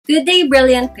Good day,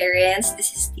 brilliant parents.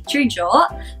 This is Teacher Jo.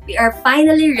 We are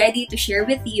finally ready to share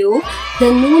with you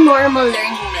the new normal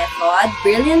learning method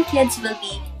Brilliant Kids will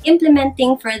be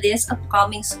implementing for this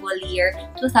upcoming school year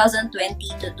 2020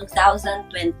 to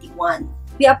 2021.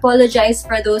 We apologize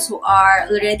for those who are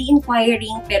already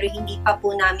inquiring pero hindi pa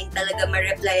po namin talaga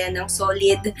ma-replyan ng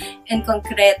solid and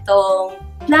konkretong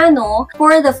plano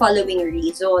for the following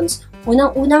reasons.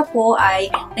 Unang-una po ay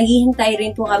naghihintay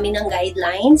rin po kami ng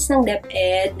guidelines ng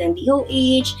DepEd, ng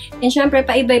DOH, and syempre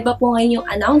paiba-iba po ngayon yung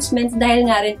announcements dahil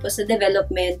nga rin po sa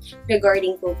development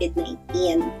regarding COVID-19.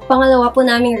 Pangalawa po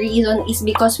naming reason is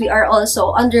because we are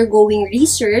also undergoing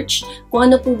research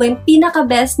kung ano po ba yung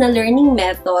pinaka-best na learning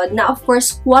method na of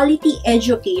course quality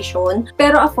education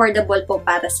pero affordable po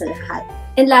para sa lahat.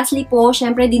 And lastly po,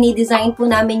 syempre dinidesign po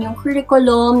namin yung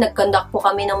curriculum, nag-conduct po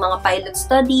kami ng mga pilot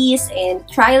studies and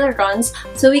trial runs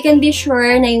so we can be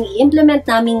sure na yung i-implement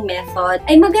naming method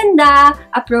ay maganda,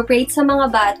 appropriate sa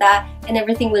mga bata, and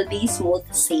everything will be smooth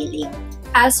sailing.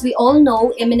 As we all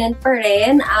know, imminent pa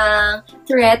rin ang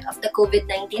threat of the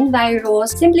COVID-19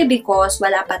 virus simply because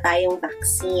wala pa tayong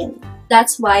vaccine.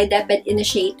 That's why DepEd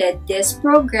initiated this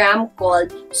program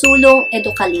called Sulong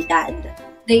Edukalidad.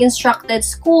 They instructed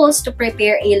schools to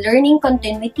prepare a learning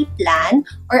continuity plan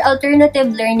or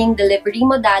alternative learning delivery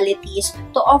modalities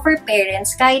to offer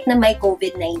parents kahit na may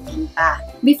COVID-19 pa.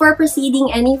 Before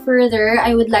proceeding any further,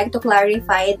 I would like to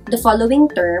clarify the following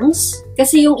terms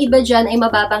kasi yung iba dyan ay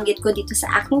mababanggit ko dito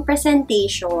sa aking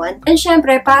presentation. And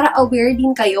syempre, para aware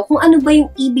din kayo kung ano ba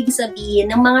yung ibig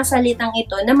sabihin ng mga salitang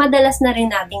ito na madalas na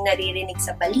rin nating naririnig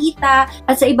sa balita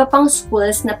at sa iba pang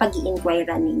schools na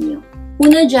pag-i-inquiran ninyo.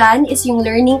 Una dyan is yung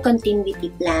Learning Continuity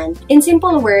Plan. In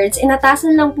simple words,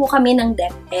 inatasan lang po kami ng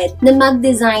DepEd na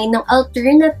mag-design ng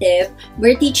alternative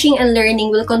where teaching and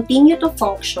learning will continue to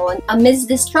function amidst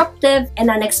disruptive and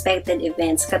unexpected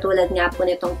events, katulad nga po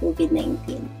nitong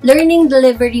COVID-19. Learning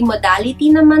delivery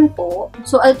modality naman po,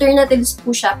 so alternatives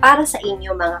po siya para sa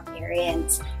inyo mga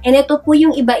parents. And ito po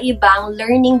yung iba-ibang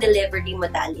learning delivery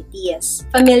modalities.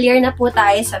 Familiar na po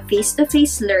tayo sa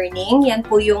face-to-face learning. Yan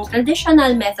po yung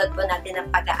traditional method po natin ng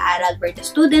pag-aaral where the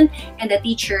student and the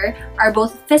teacher are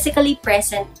both physically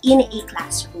present in a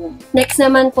classroom. Next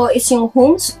naman po is yung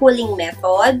homeschooling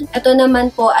method. Ito naman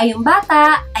po ay yung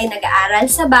bata ay nag-aaral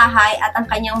sa bahay at ang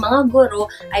kanyang mga guro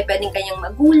ay pwedeng kanyang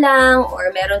magulang or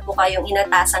meron po kayong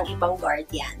inatasang ibang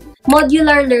guardian.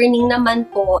 Modular learning naman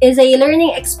po is a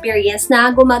learning experience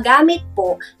na gumagamit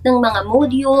po ng mga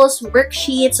modules,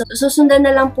 worksheets. Susundan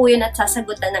na lang po yun at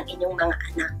sasagutan ng inyong mga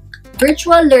anak.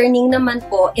 Virtual learning naman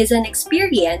po is an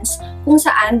experience kung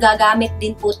saan gagamit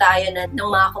din po tayo ng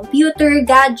mga computer,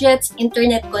 gadgets,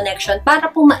 internet connection para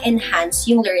po ma-enhance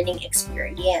yung learning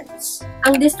experience.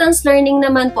 Ang distance learning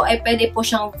naman po ay pwede po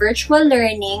siyang virtual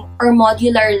learning or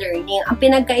modular learning. Ang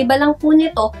pinagkaiba lang po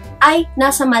nito ay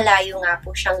nasa malayo nga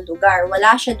po siyang lugar.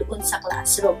 Wala siya doon sa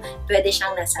classroom. Pwede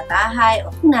siyang nasa bahay o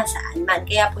kung nasaan man.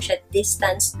 Kaya po siya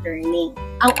distance learning.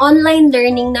 Ang online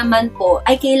learning naman po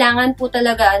ay kailangan po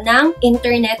talaga ng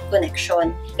internet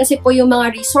connection. Kasi po yung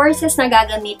mga resources na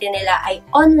gagamitin nila ay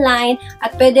online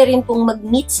at pwede rin pong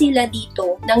mag-meet sila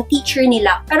dito ng teacher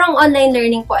nila. Pero ang online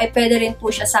learning po ay pwede rin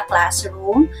po siya sa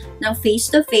classroom, ng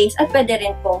face-to-face at pwede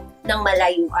rin po ng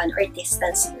malayuan or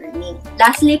distance learning.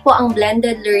 Lastly po, ang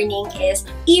blended learning is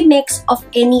a mix of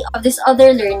any of these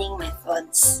other learning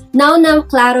methods. Now na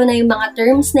klaro na yung mga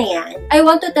terms na yan, I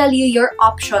want to tell you your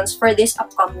options for this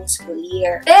upcoming school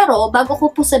year. Pero bago ko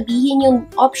po sabihin yung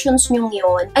options nyo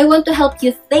yun, I want to help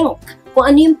you think kung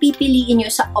ano yung pipiliin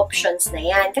nyo sa options na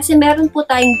yan. Kasi meron po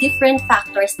tayong different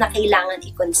factors na kailangan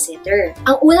i-consider.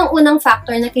 Ang unang-unang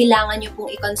factor na kailangan nyo pong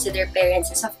i-consider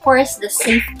parents is of course the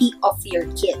safety of your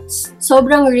kids.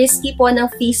 Sobrang risky po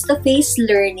ng face-to-face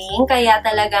learning kaya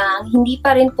talagang hindi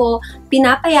pa rin po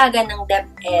pinapayagan ng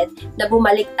DepEd na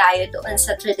bumalik tayo doon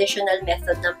sa traditional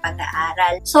method ng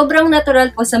pag-aaral. Sobrang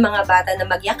natural po sa mga bata na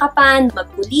magyakapan,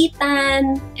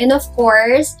 magkulitan, and of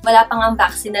course, wala pang ang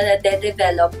vaccine na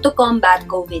nade-develop to combat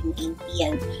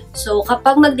COVID-19. So,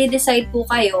 kapag magde-decide po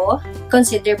kayo,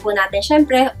 consider po natin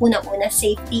syempre, unang-una,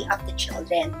 safety of the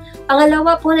children.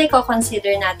 Pangalawa po na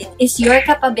i-consider natin is your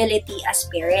capability as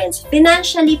parents,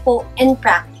 financially po and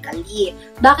practically.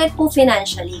 Bakit po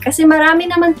financially? Kasi marami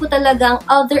naman po talagang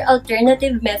other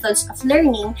alternative methods of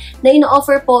learning na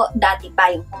ino-offer po dati pa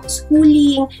yung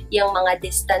homeschooling, yung mga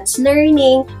distance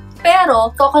learning. Pero,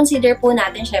 consider po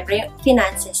natin syempre yung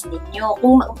finances ninyo.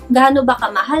 Kung gaano ba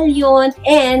kamahal yun,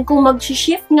 and kung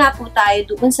mag-shift nga po tayo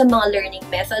doon sa mga learning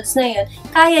methods na yun,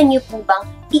 kaya nyo po bang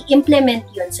i-implement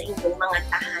yun sa inyong mga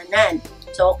tahanan?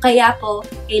 So, kaya po,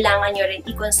 kailangan nyo rin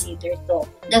i-consider to.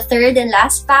 The third and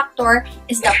last factor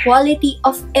is the quality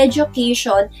of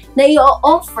education na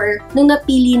i-offer nung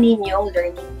napili ninyong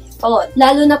learning method.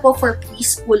 Lalo na po for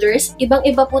preschoolers,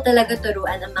 ibang-iba po talaga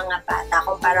turuan ng mga bata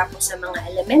kumpara po sa mga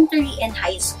elementary and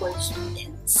high school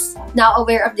students. Now,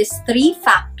 aware of these three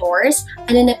factors,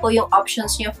 ano na po yung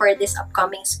options nyo for this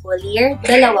upcoming school year?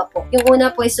 Dalawa po. Yung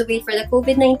una po is to wait for the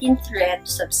COVID-19 threat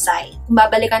to subside. Kung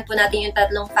babalikan po natin yung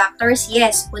tatlong factors,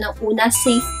 yes, unang-una,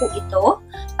 safe po ito.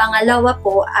 Pangalawa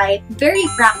po ay very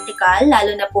practical,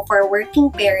 lalo na po for working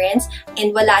parents,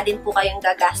 and wala din po kayong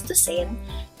gagastusin.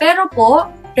 Pero po,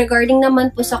 regarding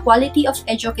naman po sa quality of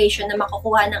education na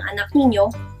makukuha ng anak ninyo,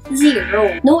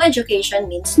 zero. No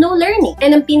education means no learning.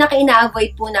 And ang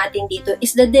pinaka-ina-avoid po natin dito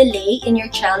is the delay in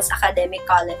your child's academic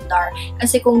calendar.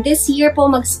 Kasi kung this year po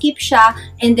mag-skip siya,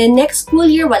 and then next school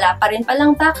year wala pa rin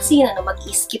palang vaccine,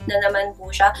 mag-i-skip na naman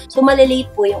po siya, so malilate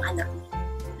po yung anak niyo.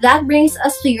 That brings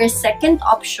us to your second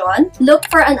option, look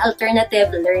for an alternative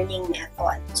learning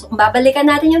method. So, kung babalikan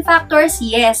natin yung factors,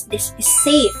 yes, this is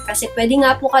safe kasi pwede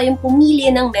nga po kayong pumili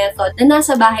ng method na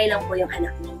nasa bahay lang po yung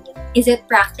anak ninyo. Is it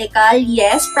practical?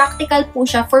 Yes, practical po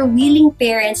siya for willing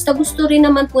parents na gusto rin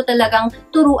naman po talagang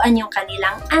turuan yung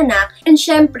kanilang anak. And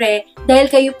syempre, dahil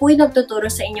kayo po yung nagtuturo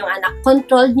sa inyong anak,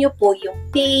 control nyo po yung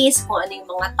pace, kung ano yung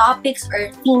mga topics or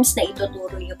themes na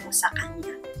ituturo nyo po sa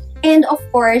kanya. And of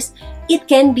course, it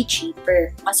can be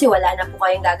cheaper kasi wala na po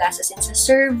kayong gagastusin sa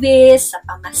service, sa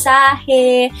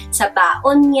pamasahe, sa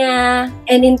baon niya.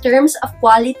 And in terms of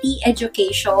quality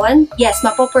education, yes,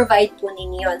 mapoprovide po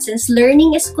ninyo yun. Since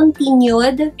learning is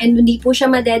continued and hindi po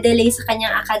siya madedelay sa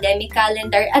kanyang academic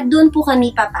calendar at doon po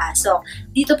kami papasok.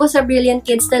 Dito po sa Brilliant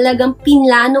Kids, talagang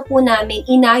pinlano po namin,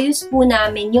 inayos po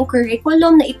namin yung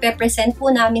curriculum na ipepresent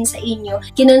po namin sa inyo.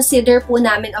 Kinonsider po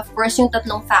namin, of course, yung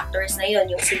tatlong factors na yun,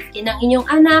 yung safety ng inyong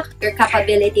anak, your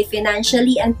capability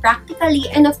financially and practically,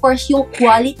 and of course, yung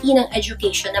quality ng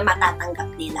education na matatanggap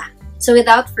nila. So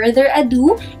without further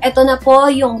ado, ito na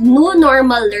po yung new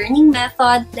normal learning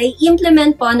method na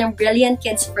i-implement po ng Brilliant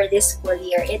Kids for this school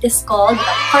year. It is called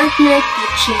the partner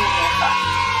teaching method.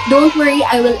 Don't worry,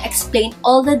 I will explain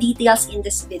all the details in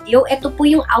this video. Ito po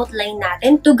yung outline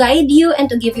natin to guide you and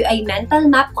to give you a mental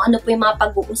map kung ano po yung mga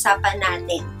pag-uusapan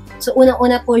natin. So,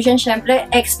 unang-una po dyan, syempre,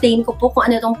 explain ko po kung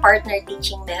ano itong partner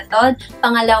teaching method.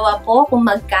 Pangalawa po, kung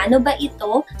magkano ba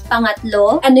ito.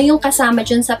 Pangatlo, ano yung kasama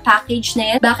dyan sa package na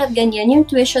yan. Bakit ganyan yung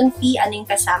tuition fee, ano yung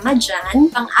kasama dyan.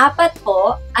 Pang-apat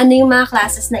po, ano yung mga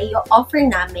classes na i-offer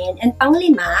namin. And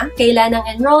pang-lima, kailan ang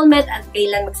enrollment at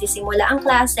kailan magsisimula ang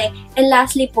klase. And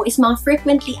lastly po is mga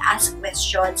frequently asked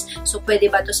questions. So,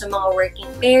 pwede ba to sa mga working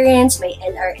parents? May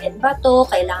LRN ba to?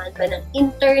 Kailangan ba ng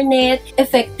internet?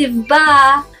 Effective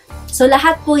ba? So,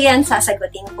 lahat po yan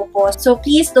sasagutin ko po. So,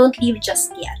 please don't leave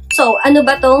just yet. So, ano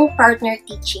ba tong partner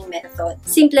teaching method?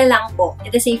 Simple lang po.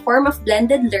 It is a form of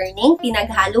blended learning.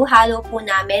 Pinaghalo-halo po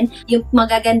namin yung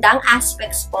magagandang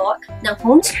aspects po ng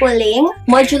homeschooling,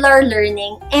 modular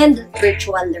learning, and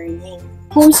virtual learning.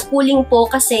 Homeschooling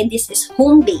po kasi this is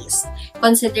home-based,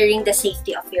 considering the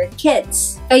safety of your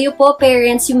kids. Kayo po,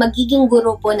 parents, yung magiging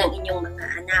guro po ng inyong mga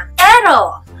anak.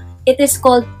 Pero, it is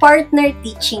called partner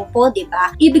teaching po, di ba?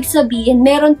 Ibig sabihin,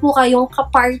 meron po kayong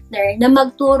kapartner na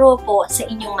magturo po sa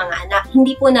inyong mga anak.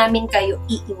 Hindi po namin kayo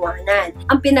iiwanan.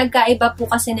 Ang pinagkaiba po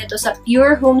kasi nito sa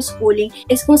pure homeschooling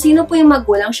is kung sino po yung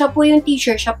magulang, siya po yung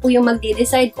teacher, siya po yung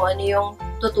magde-decide kung ano yung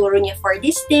tuturo niya for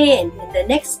this day and then the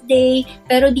next day.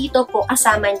 Pero dito po,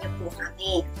 kasama niyo po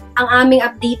kami. Ang aming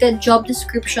updated job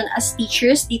description as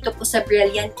teachers dito po sa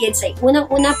Brilliant Kids ay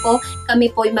unang-una po,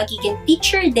 kami po ay magiging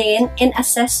teacher din and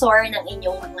assessor ng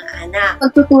inyong mga anak.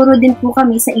 Magtuturo din po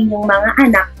kami sa inyong mga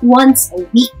anak once a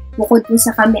week. Bukod po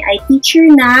sa kami ay teacher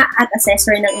na at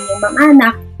assessor ng inyong mga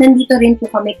anak, nandito rin po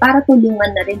kami para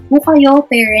tulungan na rin po kayo,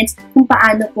 parents, kung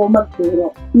paano po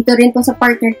magturo. Dito rin po sa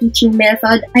partner teaching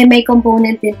method ay may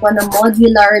component din po ng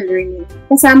modular learning.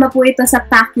 Kasama po ito sa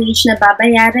package na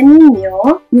babayaran ninyo,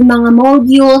 yung mga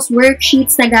modules,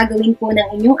 worksheets na gagawin po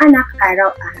ng inyong anak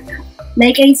araw-araw.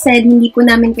 Like I said, hindi po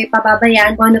namin kayo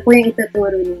pababayaan kung ano po yung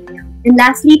ituturo ninyo. And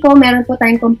lastly po, meron po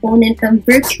tayong component ng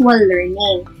virtual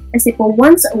learning. Kasi po,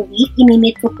 once a week,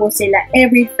 imimit ko po sila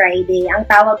every Friday. Ang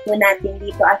tawag po natin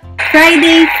dito at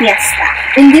Friday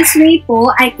Fiesta. In this way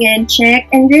po, I can check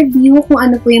and review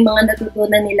kung ano po yung mga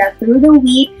natutunan nila through the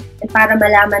week and para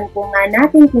malaman po nga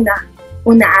natin kung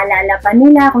naalala pa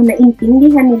nila, kung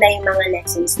naintindihan nila yung mga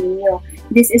lessons ninyo.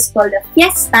 This is called a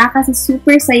Fiesta kasi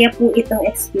super saya po itong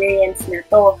experience na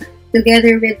to.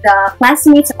 Together with the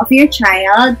classmates of your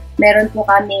child, meron po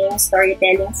kaming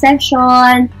storytelling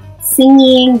session,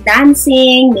 singing,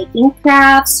 dancing, making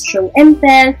crafts, show and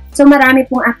tell. So, marami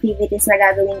pong activities na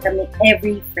gagawin kami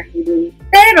every Friday.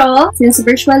 Pero, since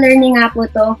virtual learning nga po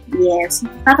to, yes,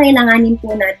 kakailanganin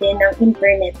po natin ng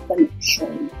internet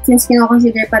connection. Since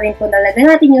kinoconsider pa rin po talaga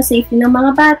natin yung safety ng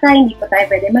mga bata, hindi po tayo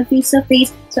pwede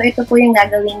mag-face-to-face. So, ito po yung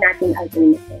gagawin natin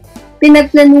alternative.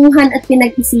 Pinagplanuhan at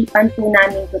pinag-isipan po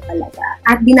namin po talaga.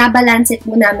 At binabalanse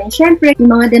po namin, syempre,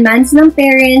 yung mga demands ng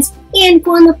parents and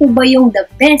kung ano po ba yung the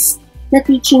best na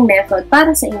teaching method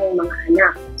para sa inyong mga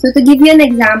anak. So, to give you an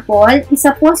example,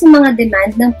 isa po sa mga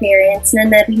demand ng parents na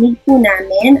narinig po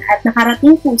namin at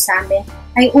nakarating po sa amin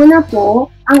ay una po,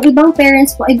 ang ibang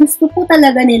parents po ay gusto po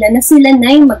talaga nila na sila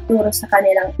na yung magturo sa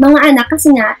kanilang mga anak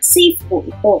kasi nga, safe po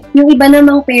ito. Yung iba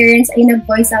namang parents ay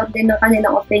nag-voice out din ng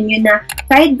kanilang opinion na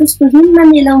kahit gustuhin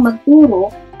man nilang magturo,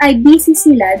 ay busy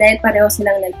sila dahil pareho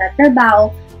silang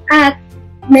nagtatrabaho at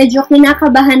medyo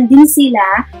kinakabahan din sila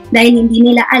dahil hindi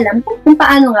nila alam kung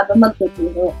paano nga ba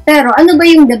magtuturo. Pero ano ba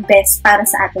yung the best para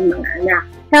sa ating mga anak?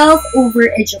 Health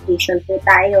over education po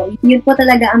tayo. Yun po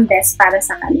talaga ang best para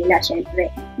sa kanila,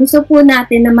 syempre. Gusto po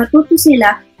natin na matuto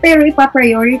sila pero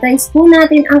ipaprioritize po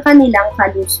natin ang kanilang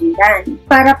kalusugan.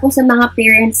 Para po sa mga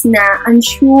parents na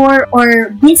unsure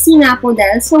or busy nga po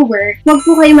dahil sa work, huwag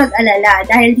po kayo mag-alala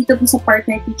dahil dito po sa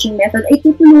partner teaching method ay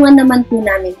tutulungan naman po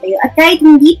namin kayo. At kahit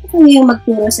hindi po kayo yung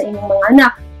magturo sa inyong mga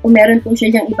anak, kung meron po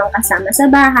siya dyang ibang kasama sa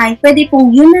bahay, pwede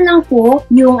pong yun na lang po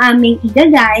yung aming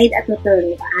i-guide at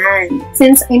tuturuan.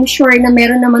 Since I'm sure na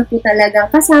meron naman po talagang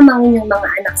kasama ang inyong mga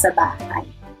anak sa bahay.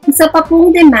 Isa pa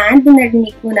pong demand na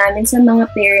narinig po namin sa mga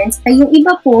parents ay yung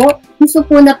iba po gusto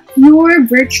po na pure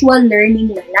virtual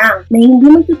learning na lang. Na hindi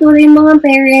magtuturo yung mga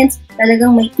parents,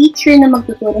 talagang may teacher na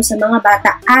magtuturo sa mga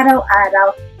bata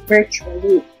araw-araw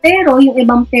virtually. Pero yung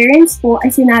ibang parents po ay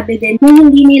sinabi din na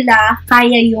hindi nila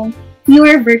kaya yung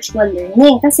pure virtual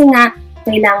learning kasi nga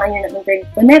kailangan nyo ng internet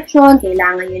connection,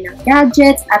 kailangan nyo ng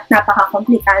gadgets, at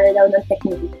napaka-komplikado daw ng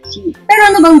technology. Pero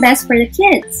ano bang best for the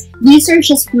kids? Research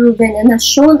has proven and has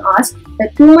shown us that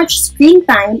too much screen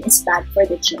time is bad for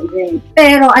the children.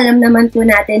 Pero alam naman po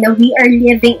natin na we are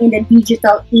living in the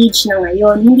digital age na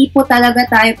ngayon. Hindi po talaga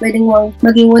tayo pwedeng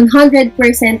maging 100%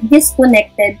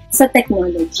 disconnected sa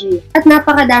technology. At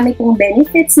napakadami pong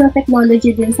benefits ng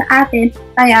technology din sa atin,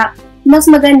 kaya mas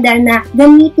maganda na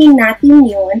gamitin natin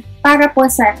yun para po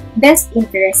sa best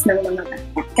interest ng mga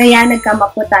bata. Kaya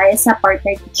nagkama po tayo sa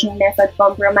partner teaching method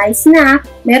compromise na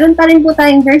meron pa rin po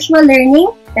tayong virtual learning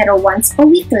pero once a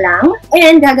week lang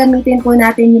and gagamitin po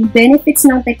natin yung benefits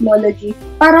ng technology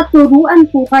para turuan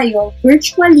po kayo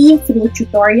virtually through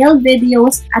tutorial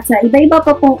videos at sa iba-iba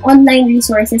pa pong online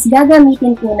resources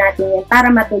gagamitin po natin yan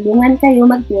para matulungan kayo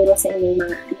magturo sa inyong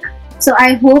mga anak. So,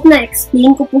 I hope na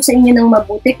explain ko po sa inyo ng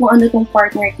mabuti kung ano itong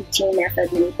partner teaching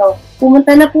method nito.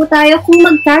 Pumunta na po tayo kung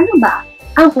magkano ba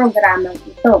ang programang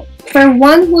ito. For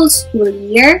one whole school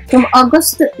year, from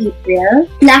August to April,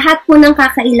 lahat po ng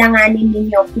kakailanganin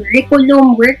ninyo,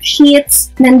 curriculum,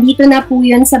 worksheets, nandito na po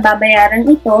yun sa babayaran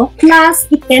ito, plus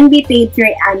it can be paid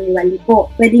tri-annually po.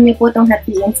 Pwede nyo po itong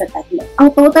hatiin sa tatlo.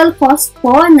 Ang total cost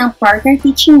po ng partner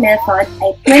teaching method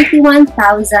ay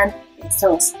 21,000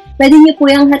 pesos. Pwede niyo po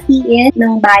yung hatiin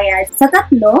ng bayad sa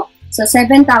tatlo. So,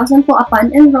 7,000 po upon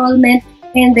enrollment.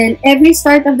 And then, every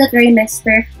start of the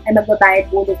trimester, ay magbabayad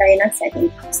po tayo ng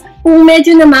 7,000. Kung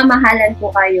medyo namamahalan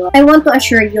po kayo, I want to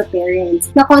assure you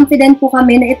parents na confident po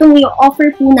kami na itong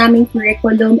i-offer po naming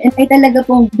curriculum ay talaga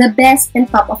pong the best and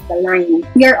top of the line.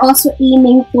 We are also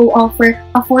aiming to offer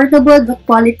affordable but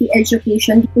quality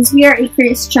education because we are a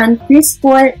Christian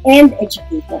preschool and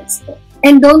educators po.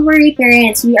 And don't worry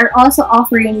parents, we are also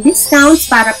offering discounts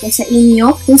para po sa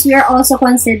inyo since we are also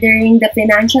considering the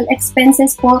financial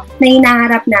expenses po na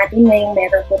hinaharap natin ngayong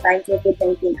meron po tayong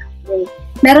COVID-19 outbreak.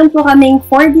 Meron po kaming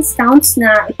 4 discounts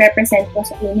na ipepresent po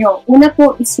sa inyo. Una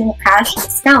po is yung cash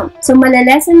discount. So,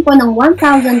 malalesen po ng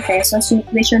 1,000 pesos yung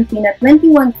tuition fee na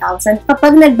 21,000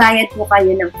 kapag nagbayad po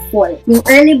kayo ng full. Yung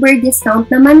early bird discount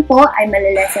naman po ay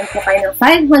malalesen po kayo ng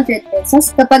 500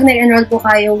 pesos kapag nag-enroll po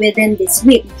kayo within this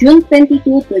week, June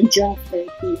 22 to June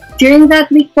 30. During that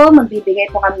week po,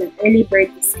 magbibigay po kami ng early bird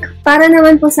discount. Para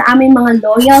naman po sa aming mga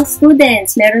loyal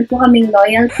students, meron po kaming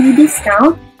loyalty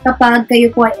discount. Kapag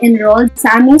kayo po ay enrolled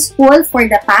sa aming school for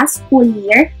the past school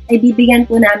year, ay bibigyan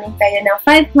po namin kayo ng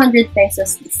 500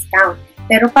 pesos discount.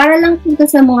 Pero para lang po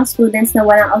sa mga students na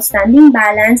walang outstanding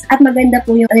balance at maganda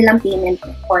po yung kanilang payment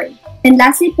record. And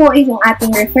lastly po is yung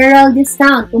ating referral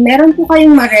discount. Kung meron po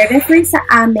kayong mare-refer sa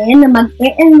amin na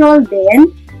mag-e-enroll din,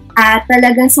 at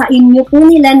talagang sa inyo po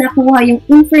nila nakuha yung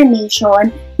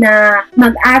information na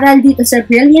mag-aral dito sa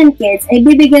Brilliant Kids, ay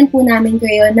bibigyan po namin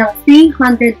kayo ng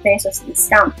 300 pesos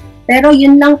discount. Pero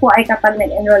yun lang po ay kapag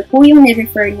nag-enroll po yung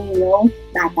ni-refer ninyong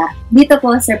bata. Dito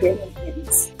po sa Brilliant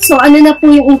Kids. So, ano na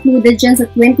po yung included dyan sa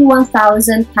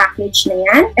 21,000 package na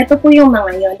yan? Ito po yung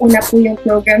mga yon. Una po yung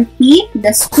program fee,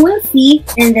 the school fee,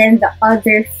 and then the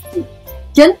other fee.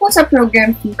 Diyan po sa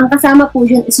program fee, ang kasama po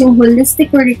dyan is yung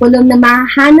holistic curriculum na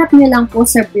mahahanap nyo lang po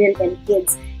sa Brilliant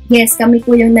Kids. Yes, kami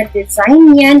po yung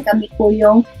nag-design yan, kami po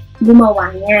yung gumawa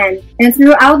niyan. And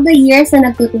throughout the years na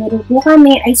nagtuturo po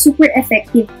kami, ay super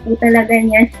effective po talaga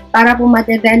niyan para po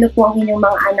ma-develop po ang inyong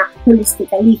mga anak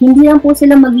holistically. Hindi lang po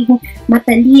sila magiging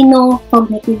matalino,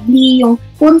 cognitively, yung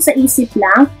puro sa isip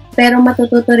lang, pero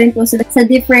matututo rin po sila sa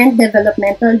different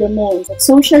developmental domains.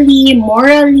 Socially,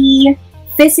 morally,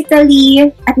 physically,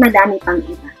 at madami pang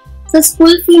iba. Sa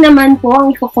school fee naman po,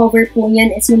 ang i-cover po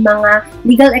niyan is yung mga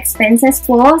legal expenses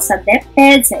po sa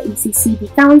DepEd, sa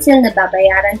ACCD Council na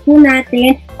babayaran po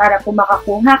natin para po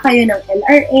makakuha kayo ng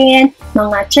LRN,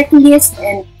 mga checklist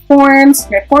and forms,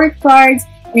 report cards,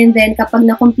 and then kapag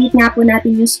na-complete nga po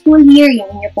natin yung school year, yung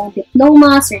inyo pong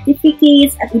diploma,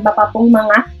 certificates, at iba pa pong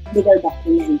mga legal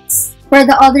documents. For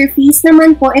the other fees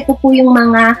naman po, ito po yung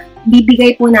mga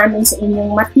bibigay po namin sa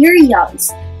inyong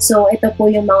materials. So, ito po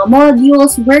yung mga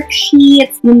modules,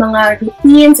 worksheets, yung mga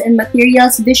routines and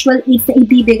materials, visual aids na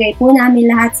ibibigay po namin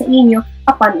lahat sa inyo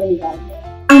upon enrollment.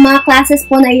 Ang mga classes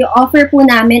po na i-offer po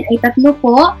namin ay 3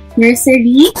 po,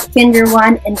 nursery, kinder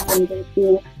 1, and kinder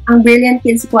 2. Ang Brilliant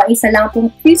Kids po ay isa lang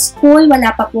pong preschool, wala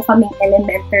pa po kaming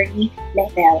elementary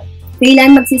level.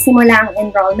 Kailan magsisimula ang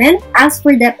enrollment? As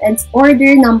for DepEd's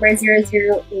order number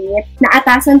 008,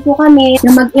 naatasan po kami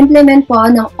na mag-implement po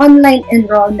ng online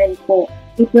enrollment po.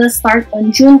 It will start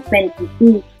on June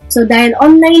 22. So, dahil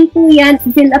online po yan,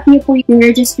 fill up niyo po yung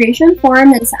registration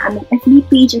form na sa aming FB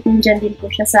page at nandyan din po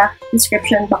siya sa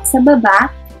description box sa baba.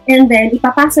 And then,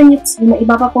 ipapasa niyo yung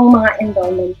iba pa pong mga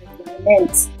enrollment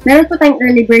requirements. Meron po tayong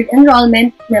early bird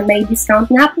enrollment na may discount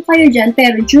nga po kayo dyan,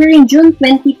 pero during June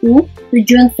 22 to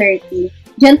June 30.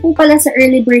 Diyan po pala sa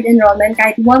early bird enrollment,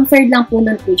 kahit 1/3 lang po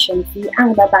ng tuition fee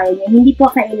ang babayad niyo, hindi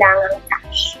po kailangang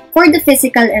cash. For the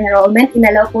physical enrollment,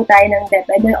 inalaw po tayo ng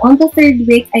DepEd. On the 3rd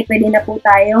week ay pwede na po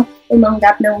tayong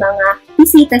umanggap ng mga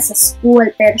bisita sa school.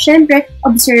 Pero syempre,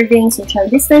 observing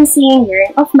social distancing,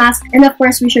 wearing of mask, and of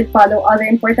course, we should follow other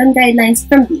important guidelines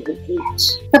from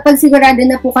DOH. Kapag sigurado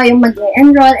na po kayong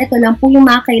mag-enroll, ito lang po yung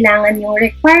mga kailangan yung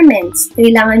requirements.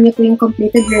 Kailangan nyo po yung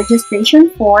completed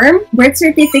registration form, birth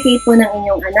certificate po ng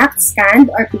inyong anak, scanned,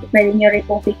 or pwede nyo rin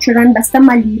pong picturean, basta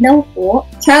malinaw po.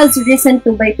 Child's recent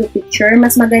 2x2 picture,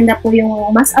 mas maganda po yung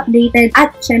mas updated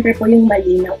at syempre po yung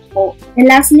malinaw po.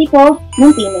 And lastly po,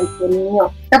 yung payment po ninyo.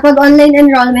 Kapag online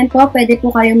enrollment po, pwede po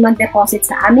kayong mag-deposit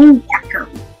sa aming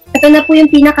account. Ito na po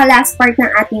yung pinaka-last part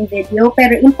ng ating video,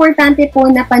 pero importante po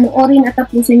na panoorin at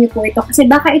tapusin niyo po ito kasi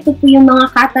baka ito po yung mga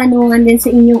katanungan din sa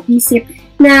inyong isip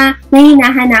na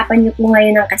hinahanapan niyo po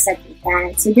ngayon ng kasagutan.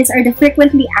 So, these are the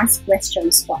frequently asked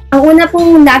questions po. Ang una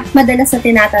pong madalas na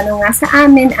tinatanong nga sa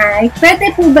amin ay,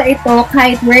 pwede po ba ito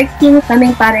kahit working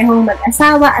kaming parehong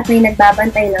mag-asawa at may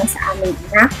nagbabantay lang sa aming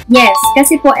anak? Yes,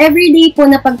 kasi po everyday po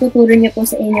na pagtuturo niyo po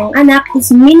sa inyong anak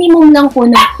is minimum lang po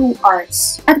ng 2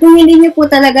 hours. At kung hindi niyo po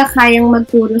talaga kayang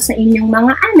magturo sa inyong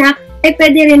mga anak, ay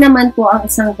pwede rin naman po ang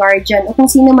isang guardian o kung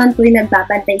sino man po yung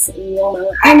nagbabantay sa inyong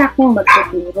mga anak yung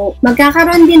magtuturo.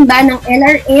 Magkakaroon din ba ng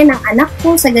LRA ng anak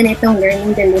po sa ganitong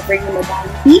learning delivery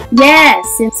modality? Yes!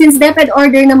 Since DepEd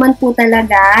order naman po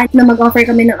talaga na mag-offer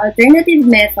kami ng alternative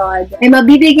method, ay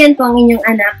mabibigyan po ang inyong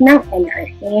anak ng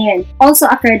LRN. Also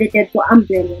accredited po ang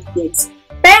Brilliant Kids.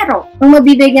 Pero, ang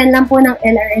mabibigyan lang po ng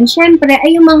LRN, syempre,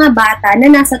 ay yung mga bata na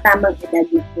nasa tamang edad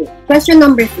na po. Question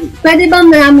number 3. Pwede bang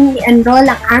namin i-enroll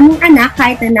ang aming anak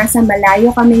kahit na nasa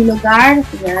malayo kaming lugar?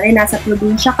 Kunyari, nasa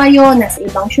probinsya kayo, nasa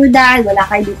ibang syudad, wala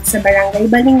kayo dito sa barangay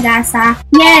Balingasa?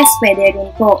 Yes, pwede rin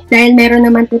po. Dahil meron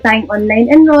naman po tayong online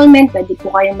enrollment, pwede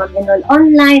po kayong mag-enroll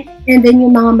online, and then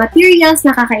yung mga materials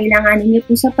na kakailanganin niyo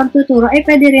po sa pagtuturo, ay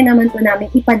pwede rin naman po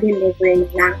namin ipa-deliver na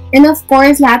lang. And of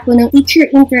course, lahat po ng teacher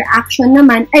interaction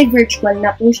naman ay virtual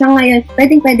na po siya ngayon.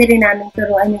 Pwede rin namin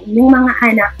turuan yung inyong mga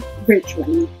anak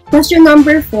virtually. Question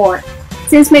number 4.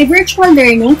 Since may virtual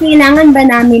learning, kailangan ba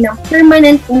namin ng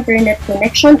permanent internet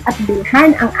connection at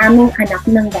bilhan ang aming anak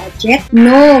ng gadget?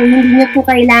 No, hindi niyo po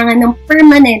kailangan ng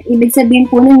permanent. Ibig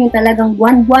sabihin po ninyo talagang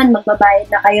buwan-buwan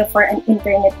magbabayad na kayo for an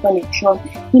internet connection.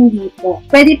 Hindi po.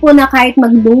 Pwede po na kahit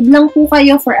mag-load lang po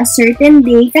kayo for a certain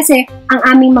day kasi ang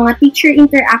aming mga teacher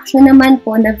interaction naman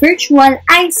po na virtual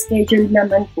ay scheduled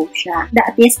naman po siya.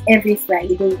 That is every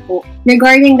Friday po.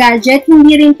 Regarding gadget,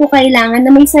 hindi rin po kailangan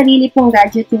na may sarili pong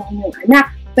gadget yung inyong anak.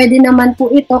 Pwede naman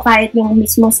po ito kahit yung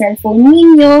mismo cellphone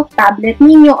ninyo, tablet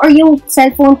ninyo, or yung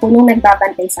cellphone po nung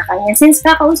nagbabantay sa kanya. Since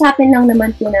kakausapin lang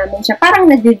naman po namin siya,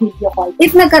 parang nag-video call.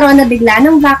 If nagkaroon na bigla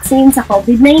ng vaccine sa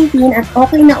COVID-19 at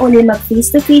okay na uli mag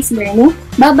face-to-face learning,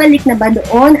 babalik na ba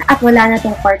doon at wala na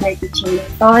tong partner teaching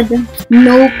method?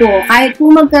 No po. Kahit po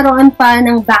magkaroon pa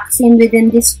ng vaccine within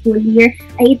this school year,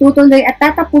 ay itutuloy at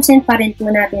tatapusin pa rin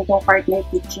po natin tong partner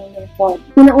teaching method.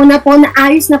 Una-una po,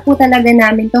 naayos na po talaga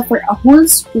namin to for a whole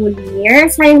school year.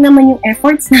 Sayang naman yung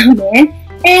efforts namin.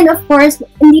 And of course,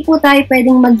 hindi po tayo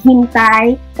pwedeng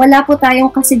maghintay. Wala po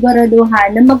tayong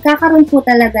kasiguraduhan na magkakaroon po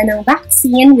talaga ng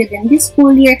vaccine within this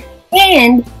school year.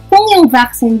 And kung yung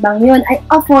vaccine bang yun ay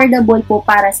affordable po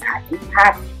para sa ating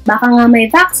lahat. Baka nga may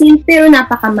vaccine pero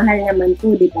napakamahal naman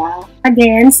po, di ba?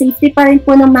 Again, safety pa rin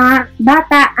po ng mga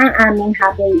bata ang aming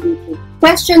habol dito.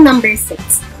 Question number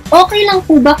 6. Okay lang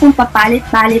po ba kung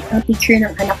papalit-palit ang teacher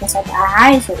ng anak ko sa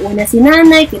bahay? So, una si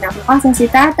nanay, kinabukasan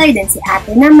si tatay, then si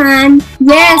ate naman.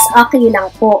 Yes, okay lang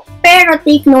po. Pero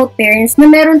take note, parents, na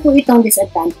meron po itong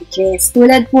disadvantages.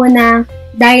 Tulad po na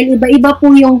dahil iba-iba po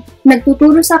yung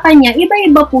nagtuturo sa kanya,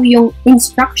 iba-iba po yung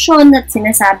instruction at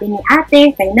sinasabi ni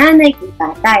ate, kay nanay, kay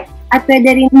tatay. At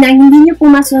pwede rin na hindi nyo po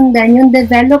masundan yung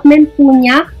development po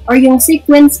niya or yung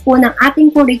sequence po ng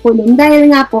ating curriculum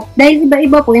dahil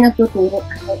iba-iba po yung nagtuturo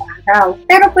araw-araw.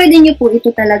 Pero pwede nyo po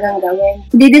ito talagang gawin.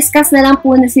 Didiscuss na lang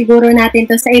po na siguro natin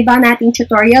to sa iba nating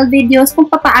tutorial videos kung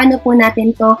paano po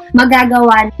natin to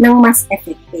magagawa ng mas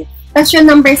effective. Question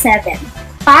number 7.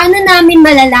 Paano namin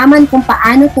malalaman kung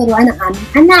paano turuan ang aming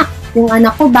anak? Yung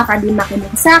anak ko baka di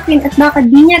makinig sa akin at baka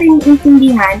di niya rin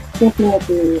intindihan yung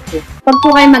tinuturo ko. Huwag po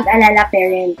kayo mag-alala,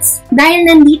 parents. Dahil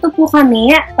nandito po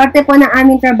kami, parte po ng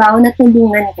aming trabaho na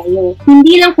tulungan kayo.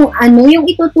 Hindi lang kung ano yung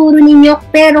ituturo ninyo,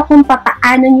 pero kung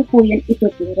paano nyo po yun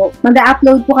ituturo.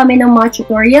 Mag-upload po kami ng mga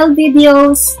tutorial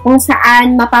videos kung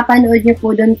saan mapapanood nyo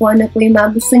po doon kung ano po yung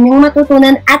mga gusto nyong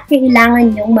matutunan at kailangan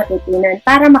nyong matutunan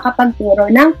para makapagturo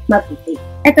ng mabuti.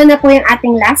 Ito na po yung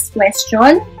ating last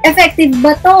question. Effective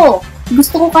ba to?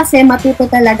 Gusto ko kasi matuto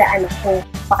talaga anak ko.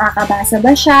 Makakabasa ba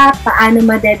siya? Paano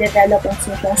ma-develop ang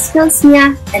social skills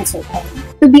niya? And so on.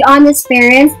 To be honest,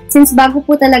 parents, since bago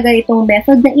po talaga itong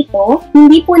method na ito,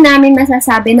 hindi po namin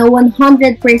masasabi na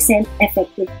 100%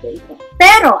 effective po ito.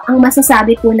 Pero, ang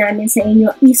masasabi po namin sa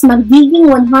inyo is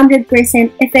magiging 100%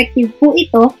 effective po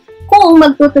ito kung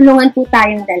magtutulungan po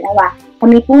tayong dalawa.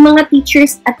 Kami pong mga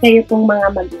teachers at kayo pong mga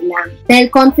magulang.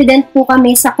 Dahil confident po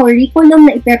kami sa curriculum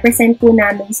na ipepresent po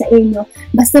namin sa inyo.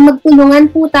 Basta magtulungan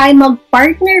po tayo,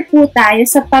 mag-partner po tayo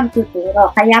sa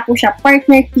pagtuturo. Kaya po siya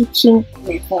partner teaching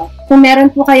method. Kung meron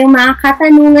po kayong mga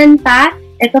katanungan pa,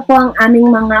 ito po ang aming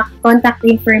mga contact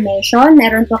information.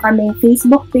 Meron po kaming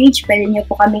Facebook page. Pwede nyo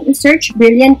po kaming i-search.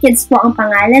 Brilliant Kids po ang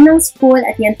pangalan ng school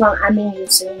at yan po ang aming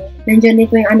username. Nandiyan din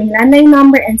po yung aming landline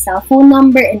number and cellphone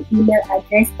number and email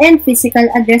address and physical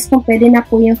address kung pwede na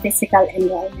po yung physical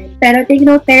enrollment. Pero take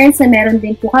note, parents, na meron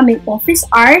din po kaming office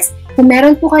hours. Kung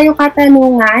meron po kayong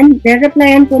katanungan,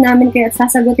 re-replyan po namin kayo at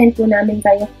sasagutin po namin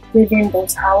kayo within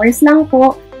those hours lang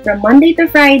po from Monday to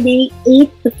Friday, 8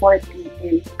 to 4 p.m.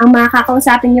 Ang mga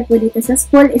kakausapin niyo po dito sa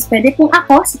school is pwede pong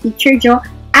ako, si Teacher Jo,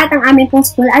 at ang aming pong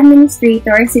school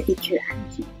administrator, si Teacher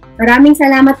Angie. Maraming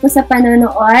salamat po sa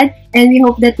panonood and we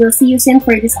hope that we'll see you soon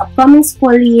for this upcoming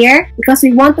school year because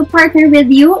we want to partner with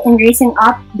you in raising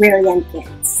up brilliant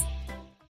kids.